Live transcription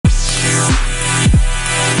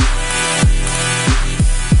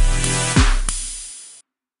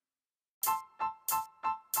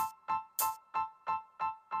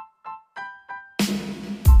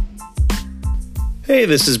Hey,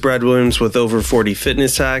 this is Brad Williams with Over 40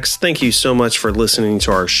 Fitness Hacks. Thank you so much for listening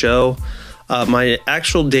to our show. My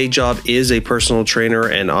actual day job is a personal trainer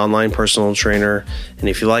and online personal trainer. And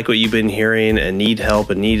if you like what you've been hearing and need help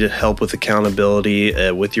with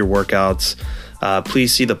accountability with your workouts,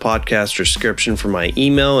 please see the podcast description for my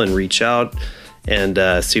email and reach out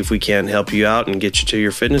and see if we can help you out and get you to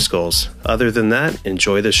your fitness goals. Other than that,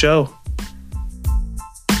 enjoy the show.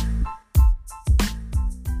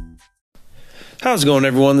 How's it going,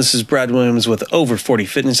 everyone? This is Brad Williams with Over 40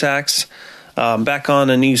 Fitness Hacks. Back on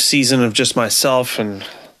a new season of just myself, and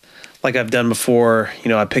like I've done before,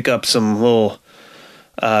 I pick up some little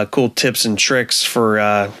cool tips and tricks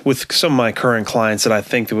for with some of my current clients that I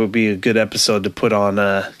think that would be a good episode to put on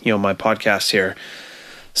my podcast here.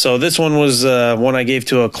 So this one was one I gave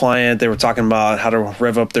to a client. They were talking about how to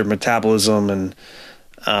rev up their metabolism, and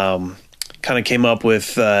kind of came up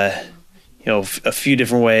with a few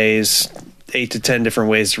different ways. 8 to 10 different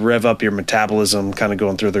ways to rev up your metabolism, kind of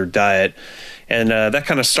going through their diet. And that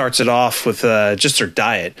kind of starts it off with just their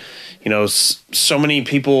diet. So many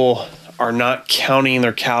people are not counting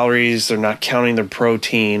their calories. They're not counting their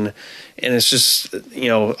protein. And it's just,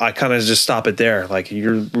 I kind of just stop it there. Like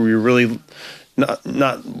you're really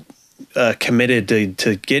not committed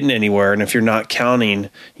to getting anywhere. And if you're not counting,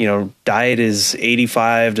 diet is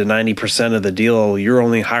 85 to 90% of the deal. You're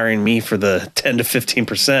only hiring me for the 10 to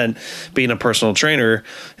 15%, being a personal trainer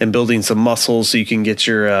and building some muscles so you can get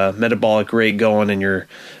your metabolic rate going and your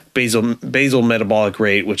basal metabolic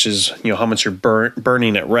rate, which is, how much you're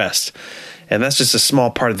burning at rest. And that's just a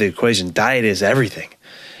small part of the equation. Diet is everything.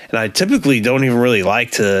 And I typically don't even really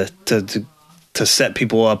like to set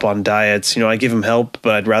people up on diets. I give them help,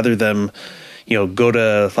 but I'd rather them, go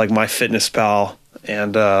to like MyFitnessPal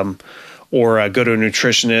and, or go to a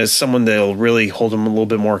nutritionist, someone that'll really hold them a little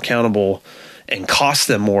bit more accountable and cost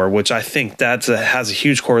them more, which I think has a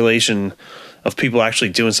huge correlation of people actually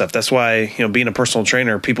doing stuff. That's why, being a personal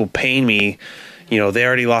trainer, people paying me, they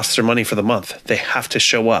already lost their money for the month. They have to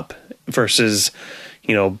show up versus,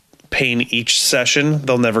 paying each session,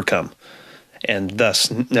 they'll never come. And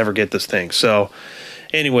thus never get this thing. So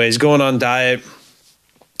anyways, going on diet,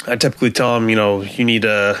 I typically tell them, you need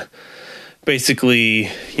to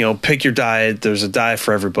basically, pick your diet. There's a diet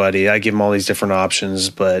for everybody. I give them all these different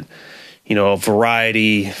options, but, a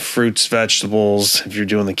variety, fruits, vegetables. If you're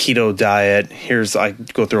doing the keto diet, I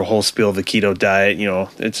go through a whole spiel of the keto diet.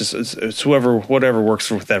 It's whatever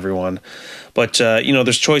works with everyone. But,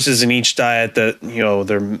 there's choices in each diet that,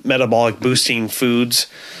 they're metabolic boosting foods,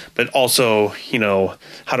 but also,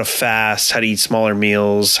 how to fast, how to eat smaller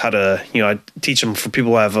meals, how to, I teach them for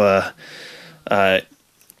people who have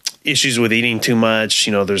issues with eating too much.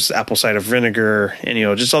 There's apple cider vinegar and,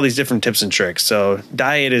 just all these different tips and tricks. So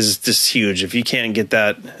diet is just huge. If you can't get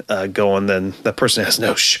that going, then that person has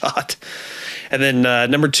no shot. And then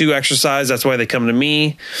number 2, exercise. That's why they come to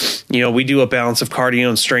me. We do a balance of cardio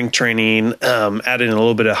and strength training, add in a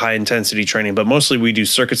little bit of high intensity training, but mostly we do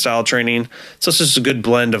circuit style training. So it's just a good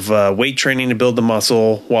blend of weight training to build the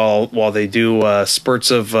muscle while they do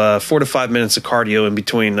spurts of 4 to 5 minutes of cardio in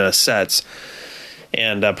between sets.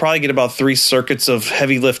 And probably get about 3 circuits of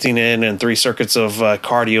heavy lifting in and 3 circuits of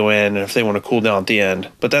cardio in if they want to cool down at the end.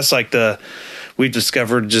 But that's like we've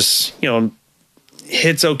discovered just,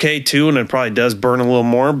 hits okay too, and it probably does burn a little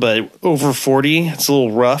more, but over 40, it's a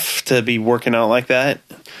little rough to be working out like that.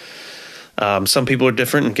 Some people are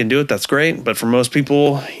different and can do it. That's great. But for most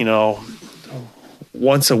people,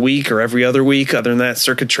 once a week or every other week, other than that,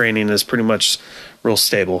 circuit training is pretty much real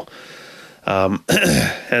stable. And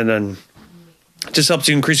then it just helps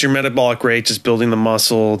you increase your metabolic rate, just building the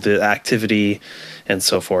muscle, the activity, and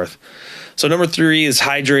so forth. So number 3 is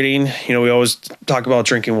hydrating. We always talk about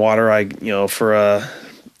drinking water. For a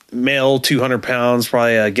male, 200 pounds,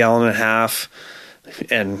 probably a gallon and a half,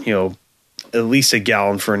 and, at least a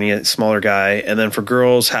gallon for any smaller guy. And then for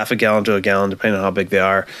girls, half a gallon to a gallon, depending on how big they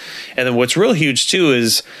are. And then what's real huge too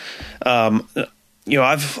is,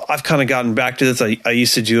 I've kind of gotten back to this. I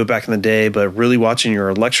used to do it back in the day, but really watching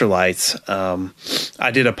your electrolytes.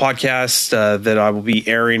 I did a podcast that I will be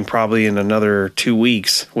airing probably in another 2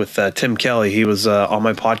 weeks with Tim Kelly. He was on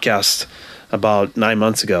my podcast about 9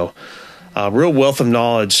 months ago. Real wealth of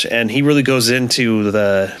knowledge, and he really goes into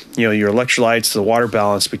your electrolytes, the water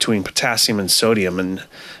balance between potassium and sodium. And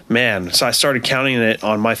man, so I started counting it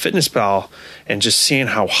on MyFitnessPal and just seeing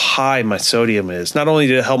how high my sodium is. Not only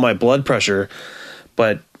did it help my blood pressure,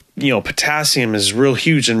 but potassium is real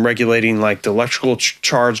huge in regulating like the electrical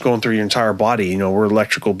charge going through your entire body. We're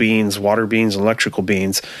electrical beings, water beings, electrical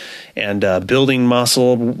beings, and building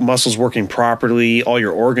muscles working properly, all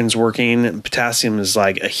your organs working. Potassium is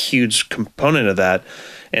like a huge component of that.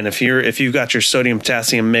 And if you've got your sodium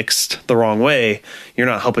potassium mixed the wrong way, you're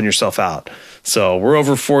not helping yourself out. So we're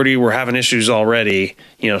over 40, we're having issues already.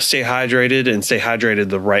 Stay hydrated and stay hydrated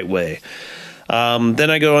the right way. Then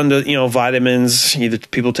I go into, vitamins, either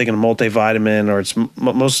people taking a multivitamin or it's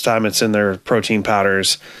most of the time it's in their protein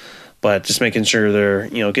powders, but just making sure they're,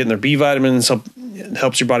 getting their B vitamins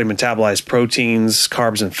helps your body metabolize proteins,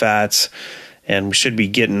 carbs, and fats. And we should be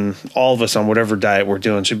getting, all of us on whatever diet we're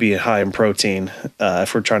doing should be high in protein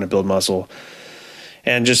if we're trying to build muscle.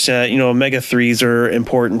 And just, omega-3s are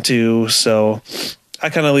important too. So I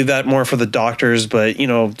kind of leave that more for the doctors, but,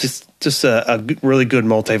 just a really good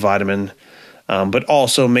multivitamin. But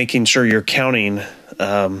also making sure you're counting,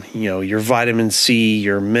 your vitamin C,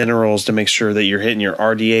 your minerals to make sure that you're hitting your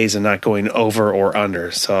RDAs and not going over or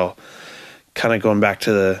under. So kind of going back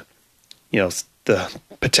to the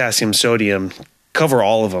potassium, sodium, cover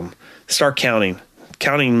all of them. Start counting.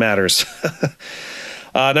 Counting matters.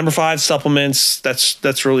 Number 5, supplements.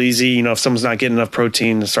 That's real easy. If someone's not getting enough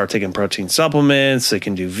protein, to start taking protein supplements. They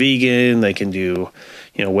can do vegan. They can do,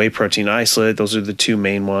 whey protein isolate. Those are the 2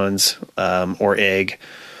 main ones, or egg.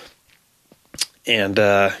 And,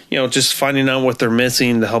 just finding out what they're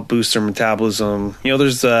missing to help boost their metabolism.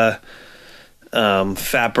 There's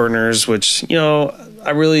fat burners, which,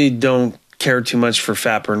 I really don't care too much for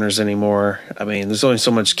fat burners anymore. I mean, there's only so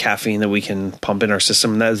much caffeine that we can pump in our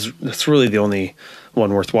system. And that's really the only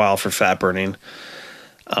one worthwhile for fat burning.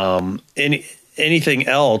 Anything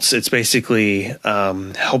else, it's basically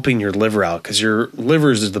helping your liver out, because your liver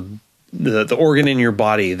is the organ in your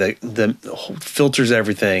body that filters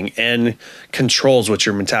everything and controls what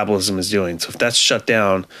your metabolism is doing. So if that's shut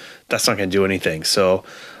down, that's not going to do anything. So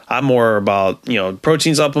I'm more about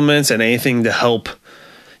protein supplements and anything to help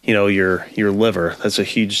your liver. That's a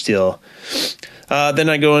huge deal. Then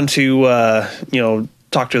I go into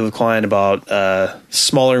talk to the client about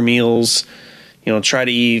smaller meals. Try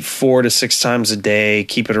to eat 4 to 6 times a day.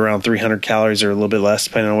 Keep it around 300 calories or a little bit less,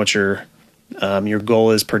 depending on what your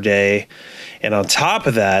goal is per day. And on top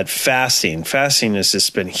of that, fasting. Fasting has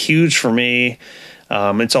just been huge for me.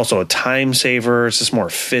 It's also a time saver. It's just more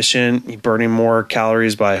efficient. You're burning more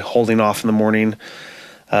calories by holding off in the morning.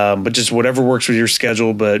 But just whatever works with your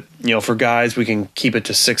schedule. But, for guys, we can keep it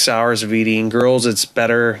to 6 hours of eating. Girls, it's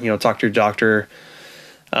better, talk to your doctor.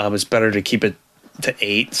 It's better to keep it to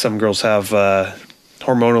 8. Some girls have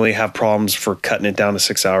hormonally have problems for cutting it down to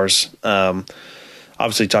 6 hours.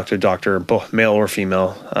 Obviously talk to a doctor, both male or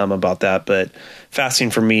female, about that. But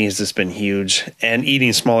fasting for me has just been huge, and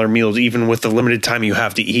eating smaller meals, even with the limited time you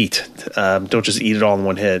have to eat. Don't just eat it all in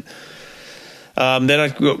one hit. Then I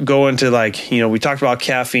go into we talked about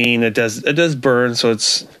caffeine. It does burn. So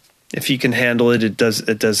if you can handle it, it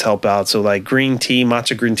does help out. So green tea,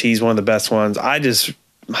 matcha green tea is one of the best ones.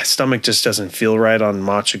 My stomach just doesn't feel right on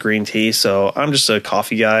matcha green tea. So I'm just a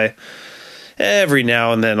coffee guy. Every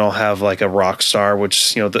now and then I'll have a Rockstar,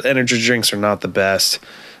 which, the energy drinks are not the best.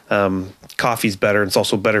 Coffee's better. It's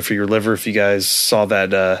also better for your liver. If you guys saw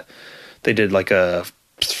that, they did a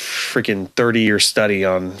freaking 30-year study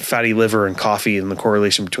on fatty liver and coffee and the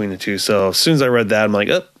correlation between the two. So as soon as I read that,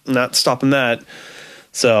 I'm not stopping that.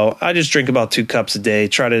 So I just drink about 2 cups a day.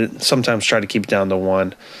 Sometimes try to keep it down to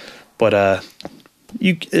 1. But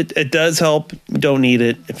it does help. You don't need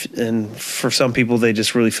it. And for some people, they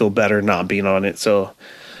just really feel better not being on it. So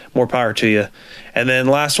more power to you. And then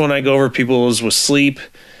last one I go over people is with sleep.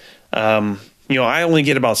 I only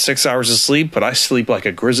get about 6 hours of sleep, but I sleep like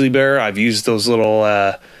a grizzly bear. I've used those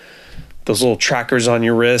little trackers on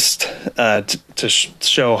your wrist to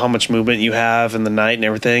show how much movement you have in the night and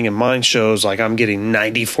everything. And mine shows I'm getting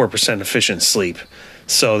 94% efficient sleep.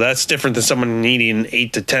 So that's different than someone needing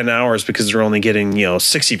 8 to 10 hours because they're only getting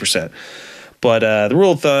 60%. But the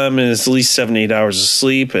rule of thumb is at least 7 to 8 hours of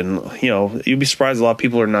sleep, and you'd be surprised a lot of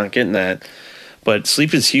people are not getting that. But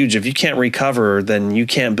sleep is huge. If you can't recover, then you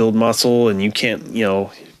can't build muscle, and you can't,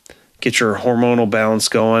 get your hormonal balance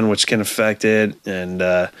going, which can affect it. And,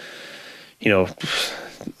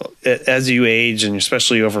 as you age, and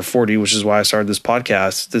especially over 40, which is why I started this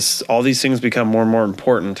podcast, all these things become more and more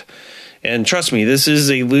important. And trust me, this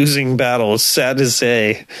is a losing battle. It's sad to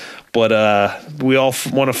say, but we all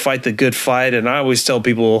want to fight the good fight. And I always tell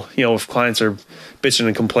people, if clients are bitching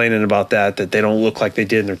and complaining about that they don't look like they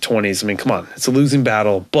did in their 20s. I mean, come on, it's a losing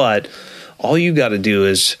battle. But all you got to do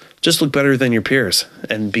is just look better than your peers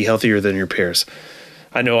and be healthier than your peers.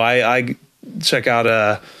 I know I check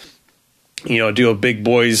out do a big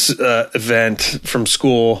boys event from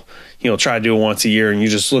school, try to do it once a year, and you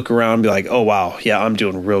just look around and be like, oh, wow, yeah, I'm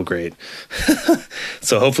doing real great.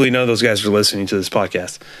 So hopefully none of those guys are listening to this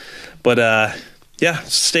podcast. But yeah,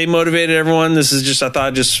 stay motivated, everyone. This is just, I thought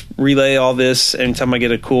I'd just relay all this. Anytime I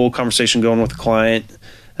get a cool conversation going with a client,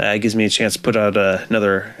 it gives me a chance to put out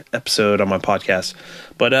another episode on my podcast.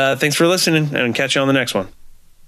 But thanks for listening, and catch you on the next one.